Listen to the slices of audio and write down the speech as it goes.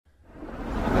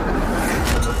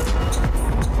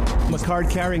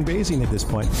card-carrying Bayesian at this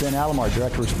point. Ben Alamar,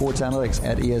 Director of Sports Analytics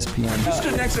at ESPN. You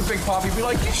stood next to Big Papi, be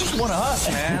like, he's just one of us,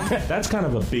 man. That's kind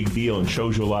of a big deal and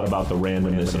shows you a lot about the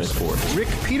randomness of sport. Rick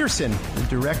Peterson, the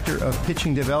Director of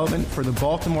Pitching Development for the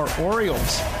Baltimore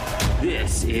Orioles.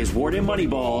 This is Wharton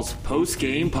Moneyball's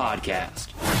post-game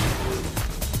podcast.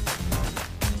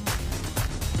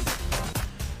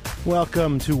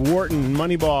 Welcome to Wharton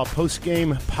Moneyball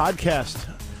post-game podcast.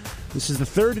 This is the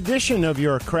third edition of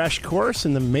your crash course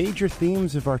in the major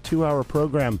themes of our 2-hour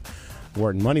program,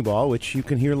 Wharton Moneyball, which you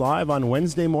can hear live on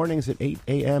Wednesday mornings at 8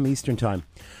 a.m. Eastern Time.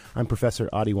 I'm Professor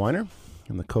Adi Weiner.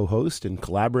 I'm the co-host and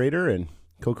collaborator and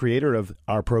co-creator of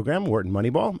our program, Wharton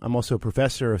Moneyball. I'm also a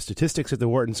professor of statistics at the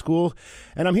Wharton School,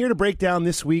 and I'm here to break down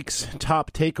this week's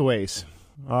top takeaways.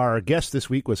 Our guest this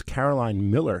week was Caroline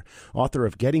Miller, author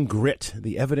of Getting Grit,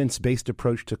 the evidence-based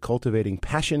approach to cultivating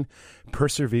passion,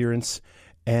 perseverance,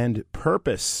 and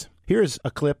purpose. Here's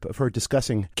a clip of her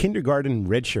discussing kindergarten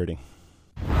redshirting.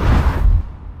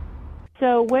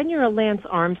 So when you're a Lance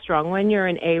Armstrong, when you're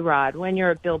an A-Rod, when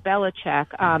you're a Bill Belichick,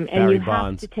 and Barry you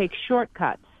Bonds. have to take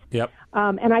shortcuts. Yep.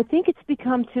 And I think it's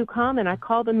become too common. I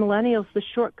call the millennials the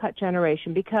shortcut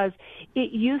generation because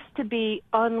it used to be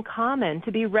uncommon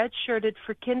to be redshirted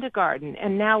for kindergarten,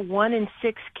 and now 1 in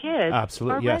 6 kids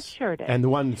Absolutely, are yes. redshirted. And the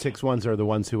 1 in 6 ones are the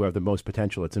ones who have the most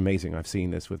potential. It's amazing. I've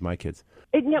seen this with my kids.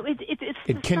 It's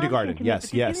in kindergarten,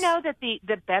 yes. Did you know that the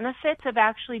benefits of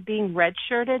actually being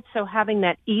redshirted, so having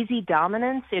that easy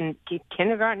dominance in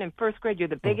kindergarten and first grade, you're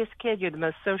the biggest kid, you're the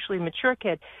most socially mature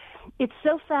kid. It's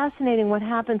so fascinating what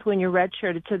happens when you're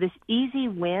redshirted. So this easy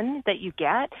win that you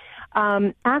get,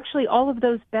 actually all of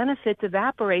those benefits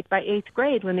evaporate by 8th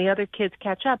grade when the other kids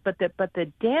catch up. But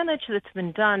the damage that's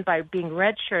been done by being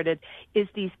redshirted is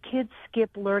these kids skip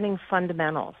learning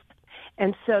fundamentals.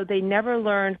 And so they never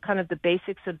learned kind of the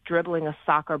basics of dribbling a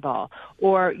soccer ball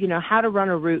or, how to run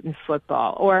a route in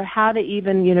football or how to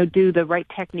even, do the right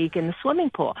technique in the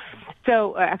swimming pool.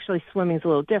 So actually swimming is a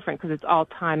little different because it's all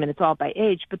time and it's all by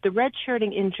age. But the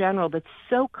redshirting in general that's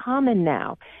so common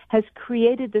now has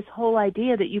created this whole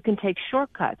idea that you can take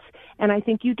shortcuts. And I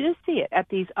think you do see it at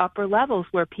these upper levels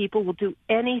where people will do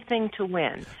anything to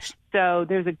win. So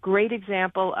there's a great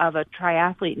example of a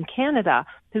triathlete in Canada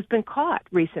who's been caught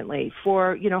recently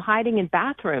for, hiding in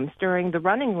bathrooms during the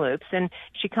running loops. And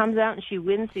she comes out and she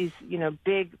wins these,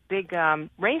 big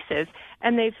races.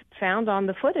 And they've found on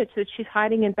the footage that she's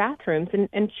hiding in bathrooms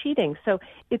and cheating. So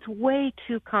it's way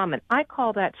too common. I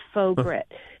call that faux grit.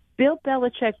 Bill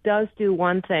Belichick does do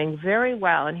one thing very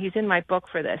well, and he's in my book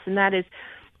for this, and that is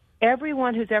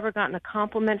everyone who's ever gotten a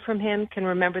compliment from him can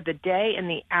remember the day and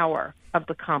the hour of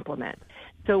the compliment.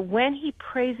 So when he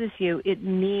praises you, it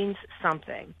means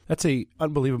something. That's a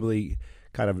unbelievably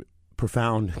kind of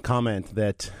profound comment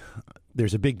that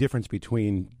there's a big difference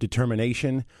between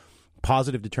determination,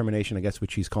 positive determination, I guess,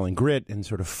 which he's calling grit, and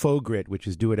sort of faux grit, which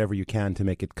is do whatever you can to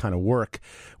make it kind of work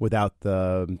without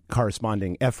the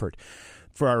corresponding effort.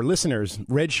 For our listeners,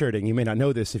 redshirting, you may not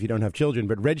know this if you don't have children,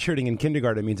 but redshirting in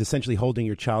kindergarten means essentially holding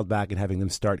your child back and having them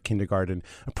start kindergarten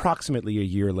approximately a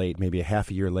year late, maybe a half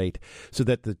a year late, so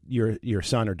that your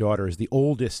son or daughter is the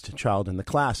oldest child in the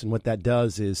class. And what that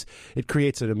does is it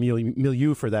creates a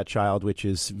milieu for that child, which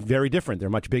is very different. They're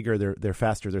much bigger, they're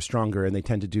faster, they're stronger, and they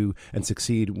tend to do and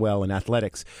succeed well in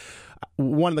athletics.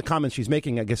 One of the comments she's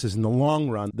making, I guess, is in the long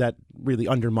run, that really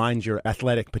undermines your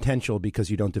athletic potential because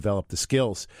you don't develop the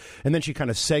skills. And then she kind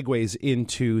of segues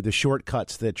into the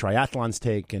shortcuts that triathlons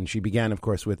take. And she began, of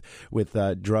course, with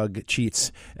drug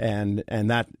cheats. And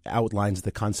that outlines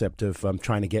the concept of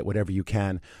trying to get whatever you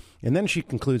can. And then she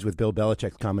concludes with Bill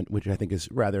Belichick's comment, which I think is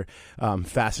rather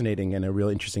fascinating and a real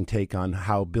interesting take on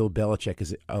how Bill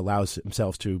Belichick allows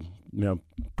himself to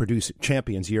produce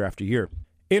champions year after year.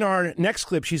 In our next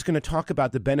clip, she's going to talk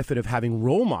about the benefit of having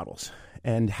role models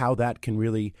and how that can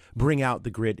really bring out the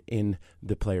grit in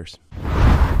the players.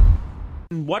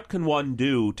 What can one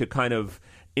do to kind of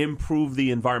improve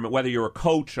the environment, whether you're a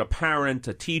coach, a parent,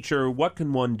 a teacher? What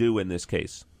can one do in this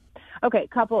case? Okay,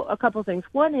 a couple things.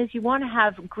 One is you want to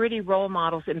have gritty role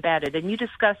models embedded, and you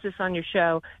discussed this on your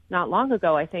show not long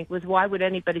ago, I think, was why would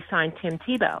anybody sign Tim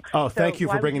Tebow? Oh, thank you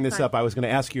for bringing this up. I was going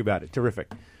to ask you about it. Terrific.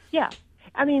 Yeah.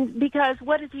 I mean, because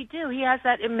what does he do? He has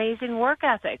that amazing work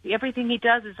ethic. Everything he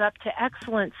does is up to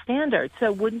excellent standards.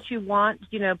 So wouldn't you want,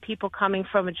 people coming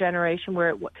from a generation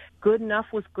where good enough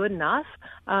was good enough?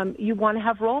 You want to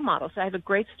have role models. I have a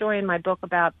great story in my book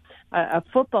about a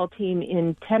football team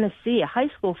in Tennessee, a high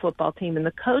school football team, and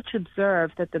the coach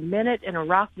observed that the minute an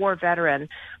Iraq War veteran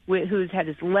who's had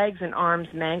his legs and arms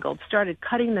mangled started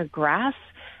cutting the grass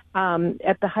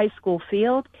at the high school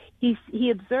field, he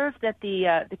observed that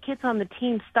the kids on the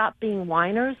team stopped being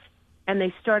whiners and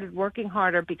they started working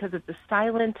harder because of the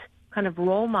silent kind of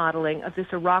role modeling of this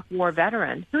Iraq War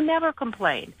veteran who never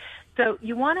complained. So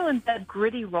you want to embed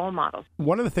gritty role models.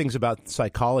 One of the things about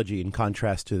psychology, in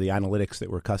contrast to the analytics that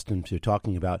we're accustomed to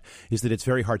talking about, is that it's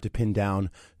very hard to pin down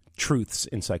truths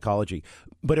in psychology.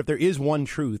 But if there is one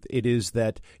truth, it is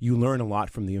that you learn a lot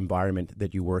from the environment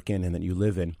that you work in and that you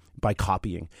live in by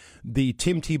copying. The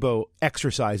Tim Tebow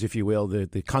exercise, if you will,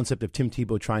 the concept of Tim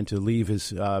Tebow trying to leave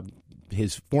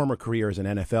his former career as an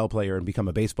NFL player and become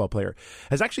a baseball player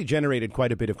has actually generated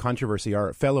quite a bit of controversy.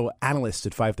 Our fellow analysts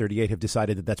at 538 have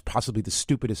decided that that's possibly the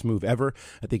stupidest move ever.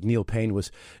 I think Neil Payne was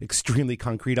extremely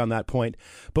concrete on that point.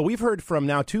 But we've heard from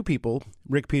now two people,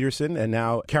 Rick Peterson and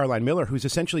now Caroline Miller, who's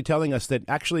essentially telling us that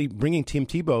actually bringing Tim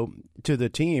Tebow to the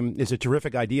team is a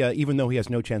terrific idea, even though he has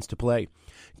no chance to play.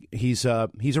 He's a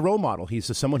role model.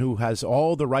 He's someone who has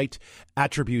all the right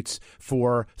attributes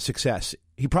for success.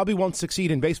 He probably won't succeed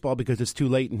in baseball because it's too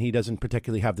late and he doesn't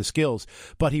particularly have the skills,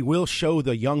 but he will show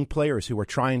the young players who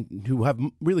have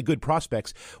really good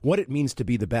prospects what it means to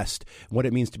be the best, what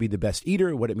it means to be the best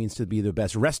eater, what it means to be the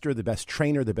best rester, the best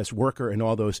trainer, the best worker, and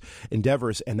all those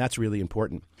endeavors, and that's really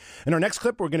important. In our next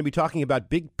clip, we're going to be talking about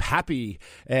Big Papi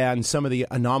and some of the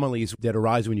anomalies that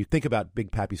arise when you think about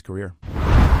Big Papi's career.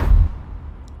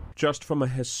 Just from a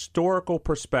historical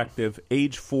perspective,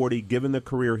 age 40, given the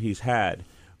career he's had,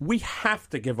 we have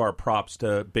to give our props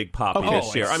to Big Papi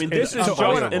this year. I mean, this is just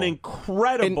an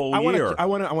incredible year. I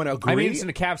want to agree. I mean, it's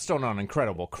a capstone on an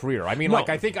incredible career. I mean,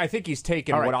 I think he's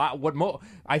taken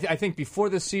I think before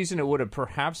this season it would have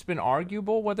perhaps been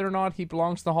arguable whether or not he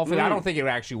belongs to the Hall of Fame. I don't think it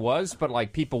actually was, but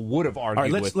like people would have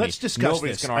argued with me. Let's discuss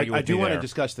Nobody's this. Gonna argue I with do me want there, to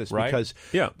discuss this right? because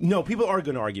no, people are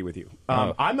going to argue with you.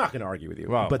 I'm not going to argue with you,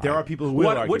 but there are people who will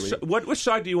argue with you. Which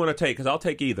side do you want to take? Because I'll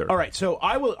take either. All right, so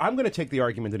I'm going to take the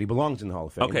argument that he belongs in the Hall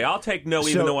of Fame. Okay, I'll take no,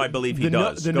 even though I believe he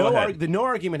does. The no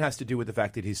argument has to do with the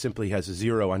fact that he simply has a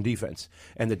 0 on defense,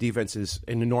 and the defense is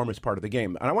an enormous part of the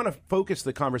game. And I want to focus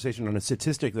the conversation on a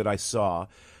statistic that I saw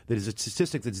that is a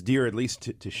statistic that's dear at least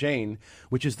to Shane,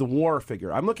 which is the WAR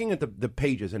figure. I'm looking at the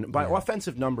pages, and by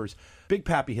offensive numbers, Big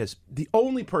Papi has the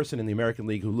only person in the American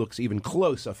League who looks even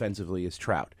close offensively is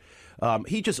Trout.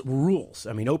 He just rules.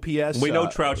 I mean, OPS. We know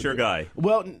Trout's your guy.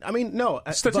 Well, I mean, no.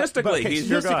 Statistically, he's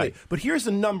your guy. But here's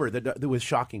the number that was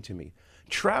shocking to me.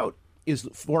 Trout is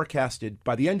forecasted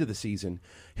by the end of the season,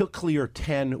 he'll clear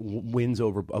 10 wins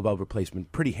above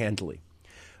replacement pretty handily.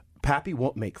 Papi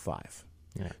won't make 5.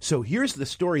 Yeah. So here's the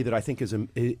story that I think is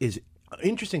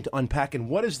interesting to unpack, and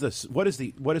what is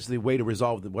the way to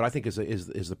resolve what I think is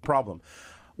the problem.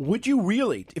 Would you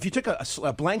really, if you took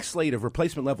a blank slate of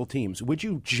replacement level teams, would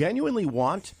you genuinely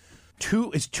want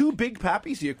two Big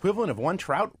Papis the equivalent of one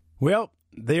Trout? Well,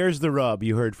 there's the rub.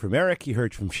 You heard from Eric, you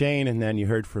heard from Shane, and then you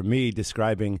heard from me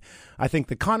describing, I think,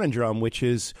 the conundrum, which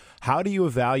is how do you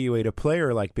evaluate a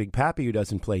player like Big Papi who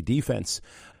doesn't play defense?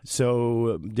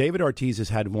 So David Ortiz has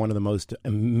had one of the most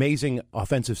amazing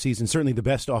offensive seasons, certainly the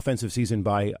best offensive season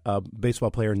by a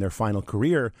baseball player in their final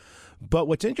career. But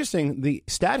what's interesting, the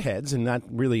stat heads, and that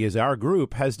really is our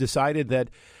group, has decided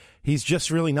that he's just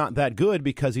really not that good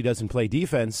because he doesn't play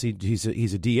defense. He's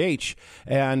a DH.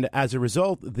 And as a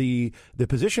result, the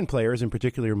position players, in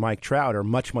particular Mike Trout, are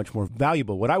much, much more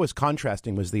valuable. What I was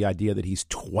contrasting was the idea that he's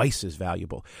twice as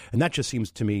valuable. And that just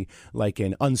seems to me like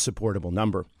an unsupportable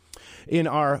number. In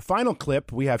our final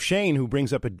clip, we have Shane, who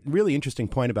brings up a really interesting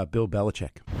point about Bill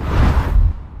Belichick.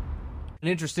 An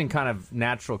interesting kind of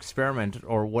natural experiment,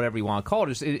 or whatever you want to call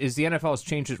it, is the NFL has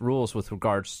changed its rules with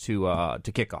regards to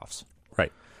kickoffs.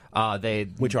 Right. They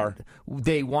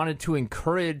wanted to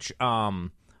encourage.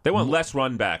 They want less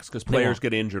run backs because players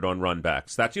get injured on run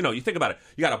backs. That's, you think about it.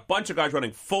 You got a bunch of guys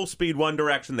running full speed one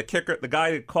direction. The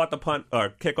guy that caught the punt or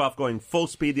kickoff going full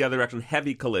speed the other direction.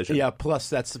 Heavy collision. Yeah.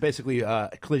 Plus, that's basically a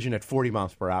collision at 40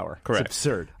 miles per hour. Correct. It's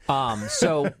absurd.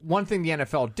 So one thing the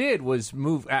NFL did was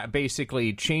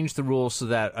basically change the rules so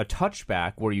that a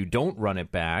touchback where you don't run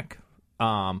it back.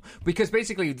 Because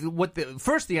basically,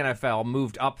 first the NFL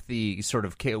moved up the sort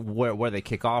of where they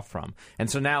kick off from, and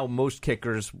so now most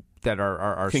kickers that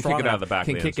are can strong kick it out of the back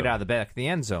can of the kick it out of the back of the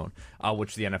end zone,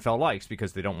 which the NFL likes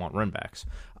because they don't want run backs.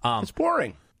 It's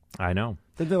boring. I know.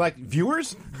 They're like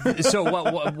viewers. So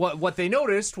what they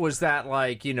noticed was that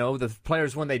the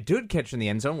players, when they did catch in the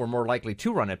end zone, were more likely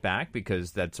to run it back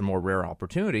because that's a more rare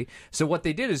opportunity. So what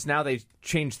they did is now they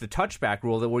changed the touchback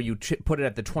rule where you put it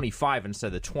at the 25 instead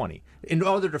of the 20 in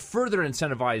order to further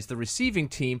incentivize the receiving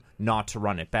team not to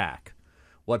run it back.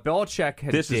 What Belichick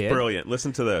did... This is brilliant.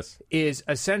 Listen to this. ...is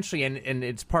essentially, and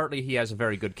it's partly he has a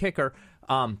very good kicker,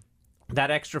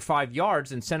 that extra 5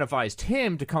 yards incentivized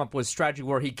him to come up with a strategy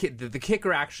where the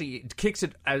kicker actually kicks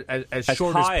it as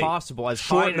short high. as possible, as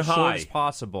Short high and and as short high. as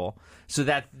possible, so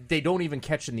that they don't even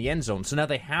catch in the end zone. So now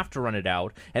they have to run it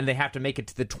out, and they have to make it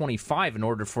to the 25 in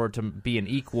order for it to be an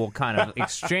equal kind of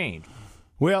exchange.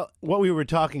 Well, what we were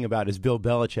talking about is Bill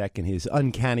Belichick and his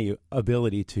uncanny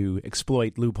ability to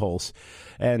exploit loopholes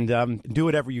and do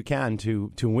whatever you can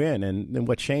to win. And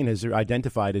what Shane has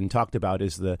identified and talked about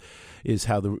is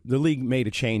how the league made a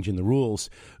change in the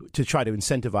rules to try to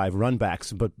incentivize run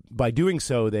backs. But by doing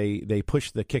so, they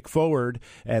push the kick forward,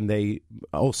 and they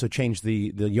also change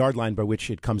the yard line by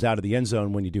which it comes out of the end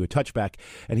zone when you do a touchback.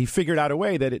 And he figured out a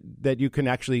way that you can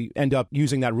actually end up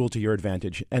using that rule to your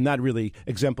advantage. And that really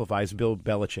exemplifies Bill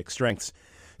Belichick's strengths.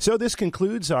 So this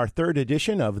concludes our third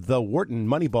edition of the Wharton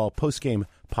Moneyball postgame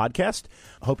podcast.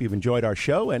 I hope you've enjoyed our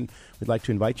show, and we'd like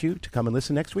to invite you to come and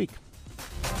listen next week.